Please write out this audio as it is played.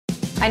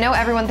I know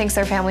everyone thinks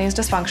their family is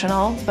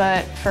dysfunctional,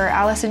 but for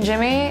Alice and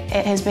Jimmy,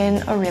 it has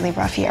been a really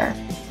rough year.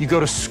 You go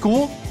to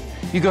school,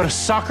 you go to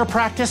soccer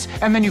practice,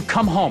 and then you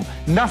come home.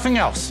 Nothing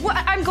else. Well,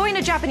 I'm going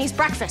to Japanese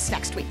breakfast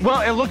next week.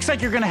 Well, it looks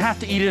like you're gonna have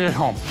to eat it at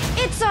home.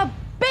 It's a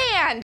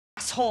band,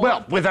 asshole.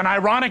 Well, with an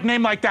ironic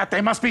name like that,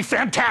 they must be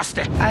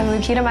fantastic. I'm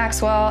Lukita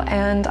Maxwell,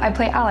 and I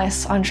play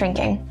Alice on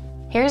Shrinking.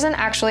 Here's an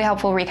actually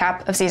helpful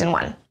recap of season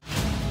 1.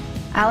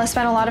 Alice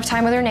spent a lot of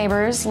time with her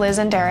neighbors, Liz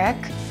and Derek.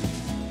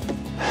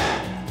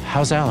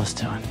 How's Alice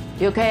doing?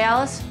 You okay,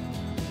 Alice?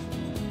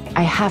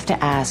 I have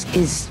to ask,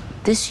 is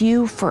this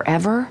you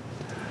forever?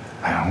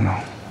 I don't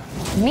know.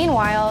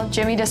 Meanwhile,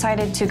 Jimmy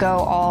decided to go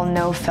all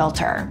no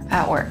filter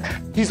at work.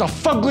 He's a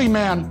fugly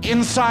man,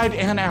 inside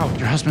and out.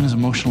 Your husband is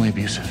emotionally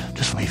abusive.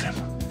 Just leave him.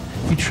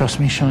 You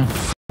trust me, Sean?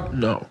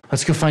 No.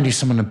 Let's go find you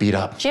someone to beat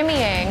up.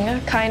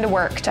 Jimmying kind of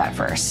worked at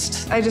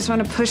first. I just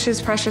want to push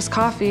his precious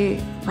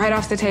coffee right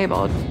off the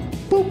table.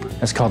 Boop.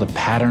 That's called a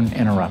pattern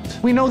interrupt.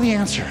 We know the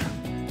answer.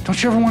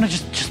 Don't you ever want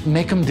to just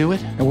make him do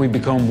it? And we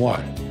become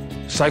what?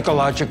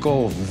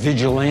 Psychological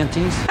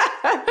vigilantes?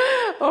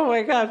 Oh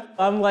my God.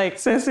 I'm like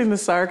sensing the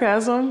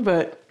sarcasm,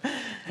 but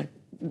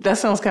that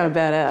sounds kind of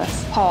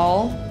badass.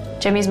 Paul,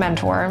 Jimmy's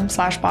mentor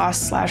slash boss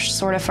slash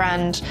sort of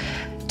friend,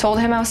 told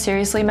him how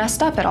seriously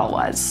messed up it all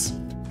was.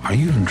 Are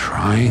you even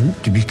trying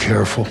to be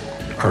careful?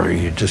 Or are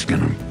you just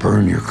gonna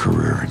burn your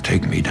career and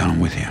take me down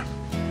with you?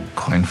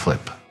 Coin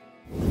flip.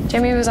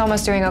 Jimmy was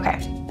almost doing okay,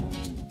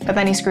 but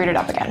then he screwed it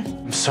up again.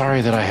 I'm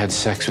sorry that I had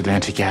sex with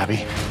Auntie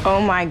Gabby.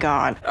 Oh my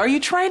God. Are you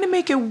trying to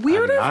make it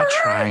weirder I'm not for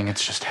her? trying,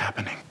 it's just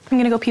happening. I'm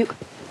gonna go puke.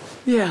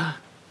 Yeah,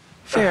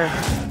 fair.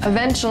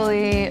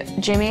 Eventually,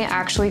 Jimmy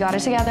actually got it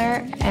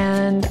together,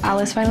 and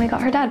Alice finally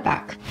got her dad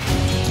back.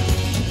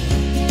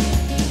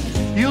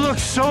 You look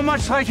so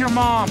much like your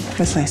mom.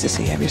 It's nice to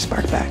see you have your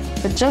spark back.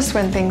 But just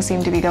when things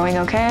seemed to be going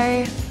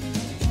okay...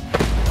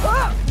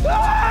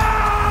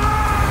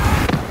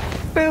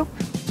 Boo.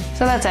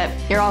 So that's it.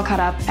 You're all caught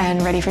up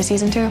and ready for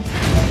season 2.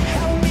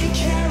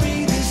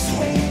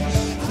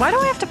 Why do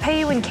I have to pay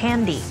you in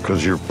candy?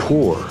 Because you're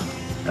poor,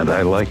 and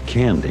I like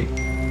candy.